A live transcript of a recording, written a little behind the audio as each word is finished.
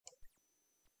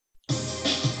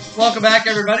Welcome back,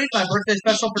 everybody, to my birthday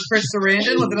special for Chris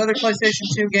Sarandon with another PlayStation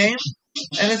 2 game.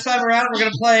 And this time around, we're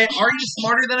going to play Are You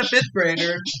Smarter Than a Fifth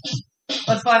Grader?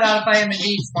 Let's find out if I am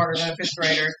indeed smarter than a fifth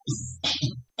grader.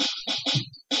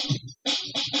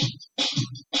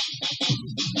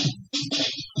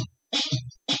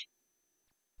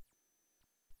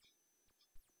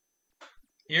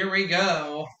 Here we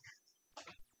go.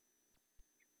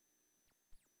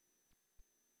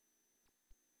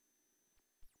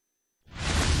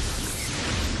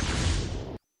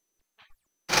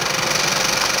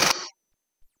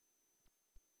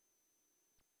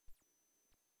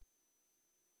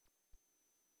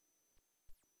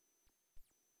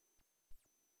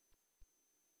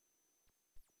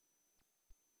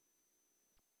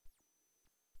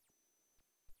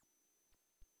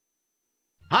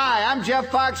 Hi, I'm Jeff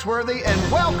Foxworthy, and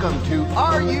welcome to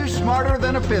Are You Smarter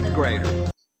Than a Fifth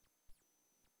Grader?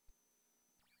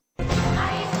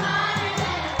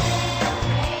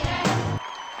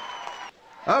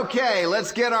 Okay,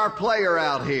 let's get our player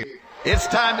out here. It's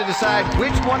time to decide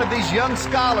which one of these young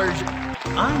scholars.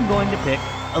 I'm going to pick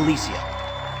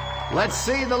Alicia. Let's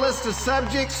see the list of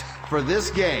subjects for this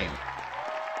game.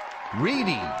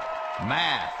 Reading,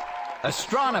 math,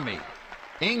 astronomy,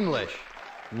 English,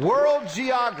 world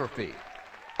geography,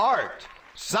 art,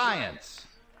 science,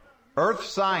 earth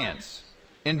science,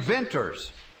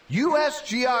 inventors, U.S.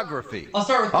 geography. I'll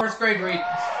start with first grade reading.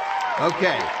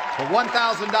 Okay, for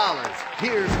 $1,000,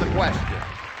 here's the question.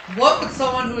 What would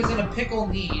someone who is in a pickle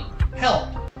need? Help.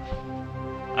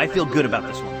 I feel good about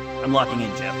this one. I'm locking in,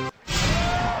 Jeff.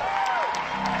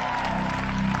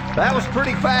 That was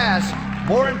pretty fast.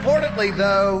 More importantly,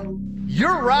 though,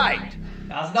 you're right.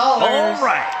 $1,000. All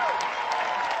right.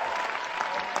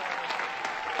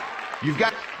 You've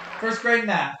got... First grade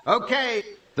math. Okay,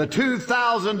 the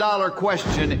 $2,000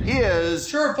 question is...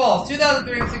 True or false?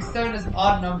 2,367 is an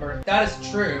odd number. That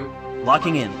is true.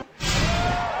 Locking in.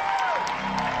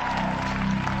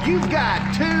 You've got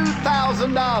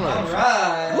 $2,000.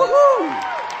 Alright. Woohoo!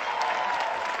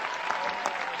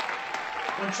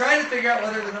 When trying to figure out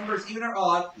whether the number is even or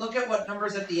odd, look at what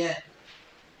number's at the end.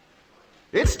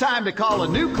 It's time to call a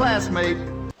new classmate.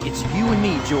 It's you and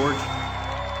me, George.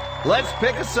 Let's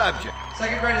pick a subject.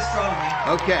 Second grade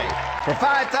astronomy. Okay, for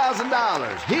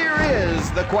 $5,000, here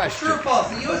is the question. True or false?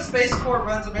 The U.S. Space Corps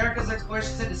runs America's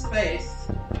explorations into space.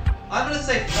 I'm going to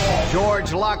say false.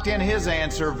 George locked in his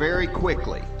answer very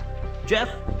quickly. Jeff,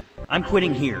 I'm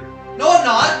quitting here. No, I'm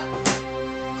not.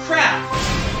 Crap.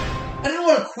 I didn't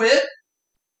want to quit.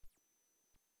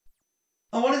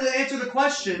 I wanted to answer the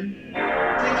question. Dang,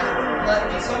 it wouldn't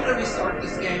let me, so I'm going to restart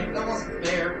this game. That wasn't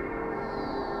fair.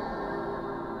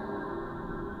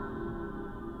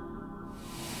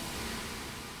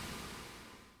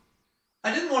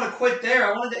 I didn't want to quit there.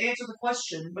 I wanted to answer the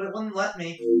question, but it wouldn't let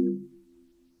me.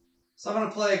 So I'm going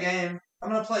to play a game. I'm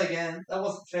going to play again. That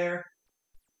wasn't fair.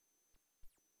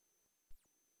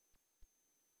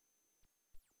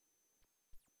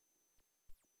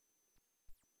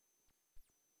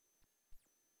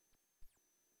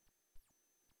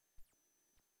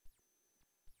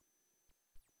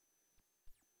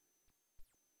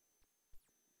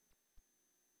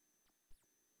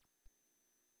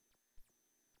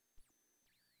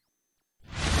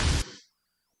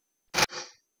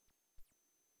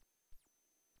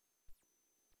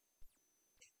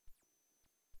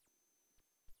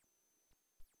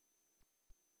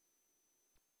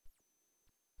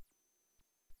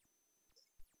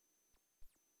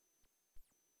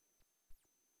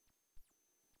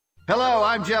 Hello,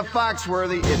 I'm Jeff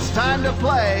Foxworthy. It's time to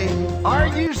play Are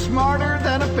You Smarter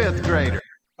Than a Fifth Grader?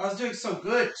 I was doing so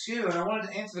good, too, and I wanted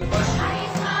to answer the question.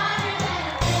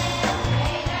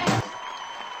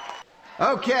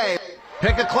 Okay,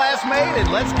 pick a classmate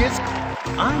and let's get...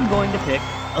 I'm going to pick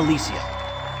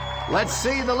Alicia. Let's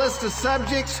see the list of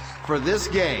subjects for this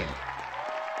game.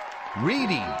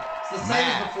 Reading, It's the same as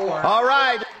math. before. All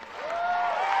right.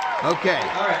 Okay,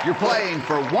 All right. You're playing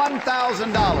for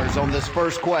 $1,000 on this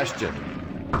first question.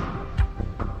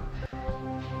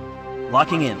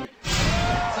 Locking in. So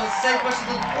it's the same question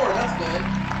as before. That's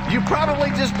good. You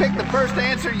probably just picked the first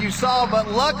answer you saw, but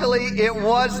luckily it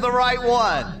was the right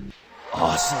one.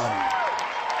 Awesome.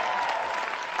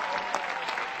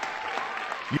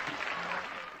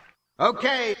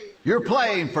 Okay, you're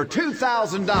playing for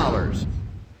 $2,000.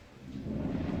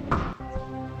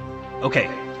 Okay.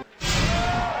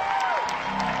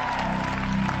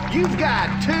 You've got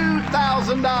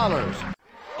 $2,000.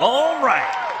 All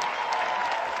right.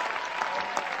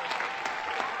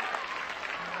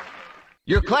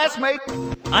 Your classmate.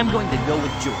 I'm going to go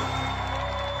with George.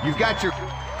 You've got your...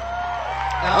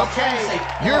 Now, Okay,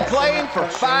 you're playing for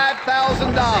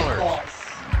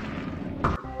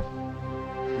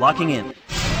 $5,000. Locking in.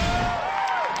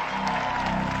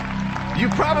 You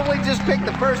probably just picked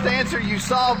the first answer you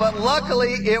saw, but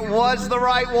luckily it was the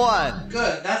right one.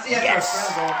 Good. That's the answer. Yes.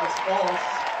 It's false.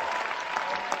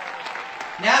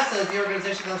 NASA is the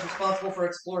organization that's responsible for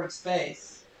exploring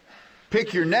space.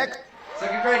 Pick your next.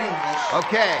 Second grade English.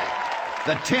 Okay,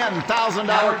 the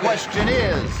 $10,000 question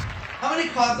is... How many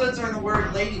consonants are in the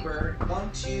word ladybird?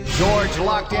 1, 2, 3, George 4,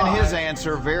 locked in 5. his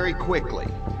answer very quickly.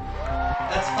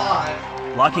 That's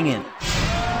 5. Locking in.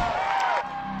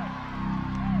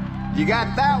 You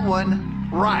got that one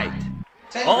right.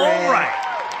 10th All grade. right.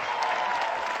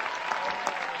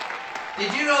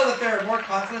 Did you know that there are more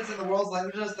consonants in the world's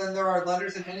languages than there are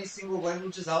letters in any single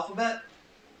language's alphabet?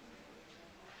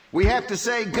 We have to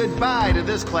say goodbye to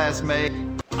this classmate.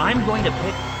 I'm going to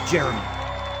pick Jeremy.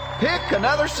 Pick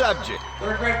another subject.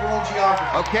 Third grade world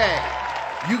geography. Okay,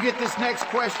 you get this next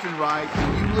question right,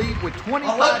 and you leave with what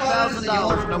continent is the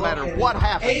Yellow $25,000 River no matter located? what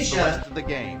happens Asia. the rest of the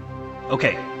game.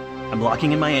 Okay, I'm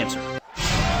locking in my answer.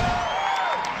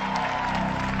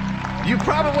 You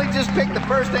probably just picked the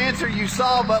first answer you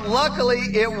saw, but luckily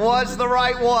it was the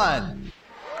right one.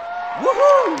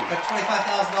 Woohoo! Got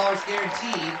 $25,000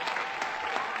 guaranteed.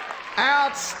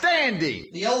 Outstanding!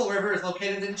 The Yellow River is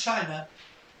located in China.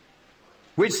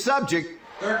 Which subject?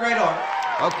 Third grade art.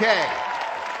 Okay.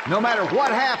 No matter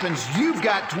what happens, you've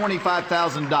got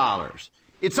 $25,000.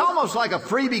 It's almost like a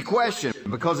freebie question,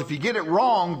 because if you get it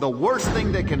wrong, the worst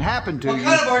thing that can happen to What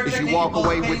kind of art you is you technique walk involves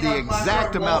away with painting the on glass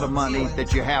exact or amount walls of and money ceilings?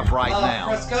 that you have right now.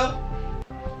 Fresco.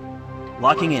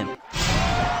 Locking in.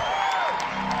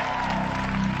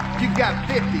 You've got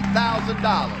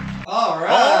 $50,000. All right.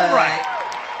 All right.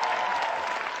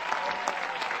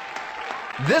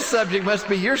 This subject must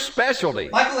be your specialty.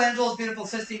 Michelangelo's beautiful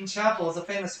Sistine Chapel is a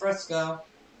famous fresco.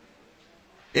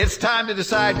 It's time to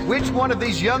decide which one of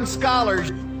these young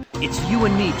scholars. It's you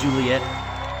and me, Juliet.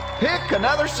 Pick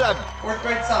another subject. Fourth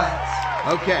grade science.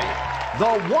 Okay. The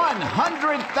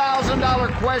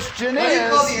 $100,000 question What do you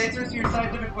call the is... answers to your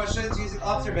scientific questions using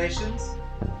observations?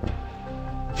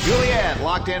 Juliet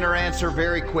locked in her answer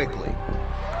very quickly.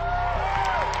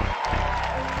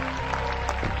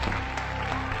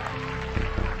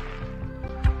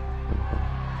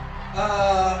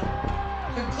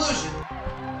 Conclusion.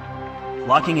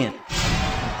 Locking in.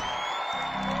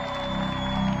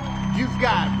 You've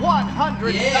got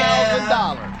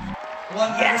 $100,000.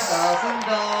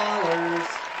 $100,000.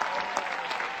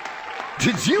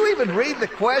 Did you even read the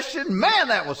question? Man,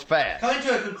 that was fast. Coming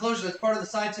to a conclusion as part of the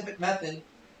scientific method.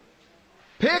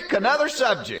 Pick another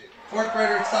subject. Fourth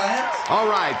grader science. All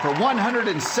right, for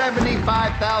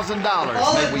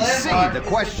 $175,000, may we see the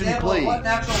question, please? What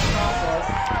natural process?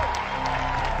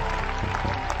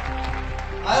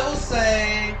 I will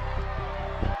say...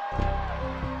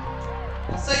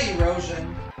 I'll say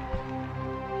erosion.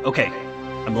 Okay,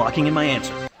 I'm locking in my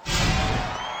answer.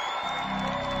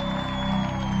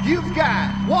 You've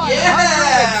got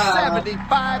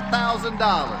 $175,000.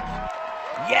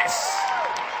 Yes!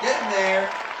 Getting there.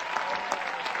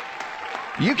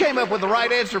 You came up with the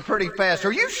right answer pretty fast.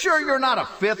 Are you sure you're not a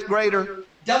fifth grader?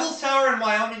 Devil's Tower in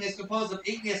Wyoming is composed of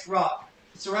igneous rock.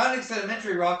 The surrounding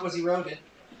sedimentary rock was eroded.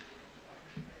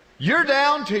 You're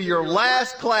down to your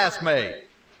last classmate.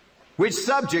 Which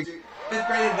subject? Fifth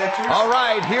grade adventures. All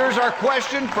right, here's our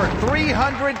question for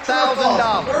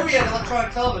 $300,000. Before we had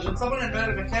electronic television, someone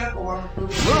invented a mechanical one with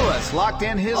moving Lewis locked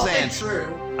in his I'll say answer.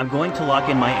 true. I'm going to lock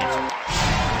in my answer.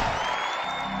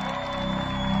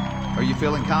 Are you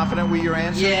feeling confident with your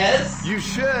answer? Yes. You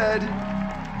should,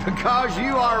 because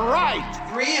you are right.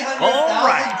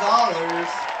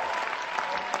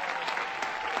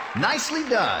 $300,000. Nicely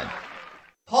done.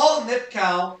 Paul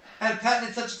Nipkow had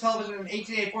patented such a television in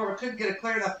 1884 but couldn't get a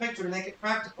clear enough picture to make it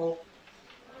practical.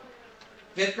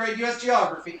 Fifth grade U.S.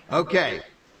 geography. Okay,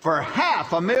 for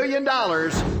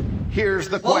 $500,000, here's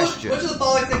the question. Which of the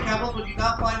following state capitals would you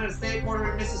not find in a state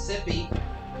bordering Mississippi?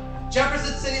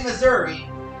 Jefferson City, Missouri.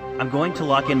 I'm going to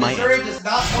lock in my Missouri answer. does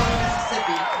not border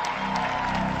Mississippi.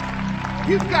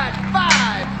 You've got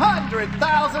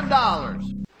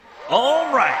 $500,000.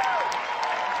 All right.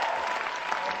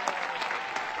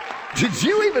 Did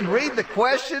you even read the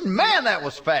question? Man, that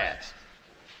was fast.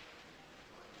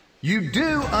 You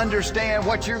do understand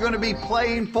what you're going to be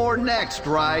playing for next,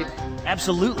 right?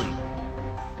 Absolutely.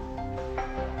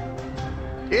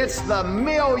 It's the $1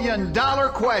 million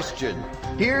question.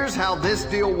 Here's how this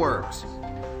deal works.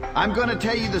 I'm going to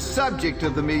tell you the subject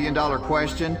of the $1 million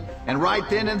question, and right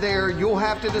then and there, you'll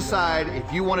have to decide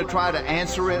if you want to try to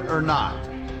answer it or not.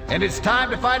 And it's time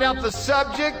to find out the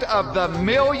subject of the $1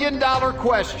 million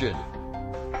question.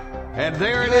 And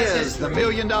there it is, the $1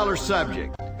 million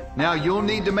subject. Now you'll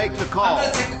need to make the call.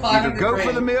 Either go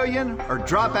for the million or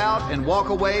drop out and walk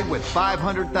away with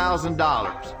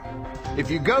 $500,000.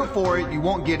 If you go for it, you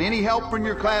won't get any help from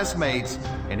your classmates,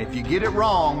 and if you get it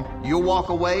wrong, you'll walk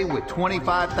away with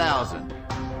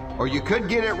 $25,000. Or you could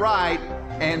get it right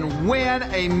and win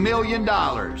 $1 million.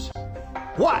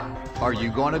 What are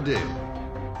you going to do?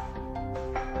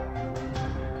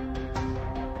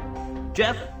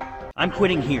 Jeff, I'm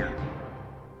quitting here.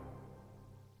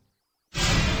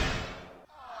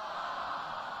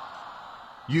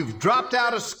 You've dropped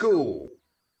out of school.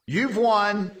 You've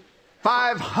won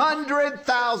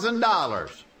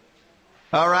 $500,000.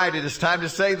 All right, it is time to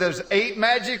say those 8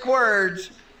 magic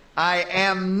words. I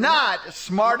am not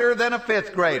smarter than a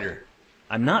 5th grader.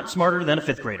 I'm not smarter than a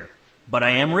 5th grader, but I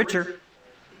am richer.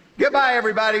 Goodbye,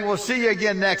 everybody. We'll see you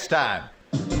again next time.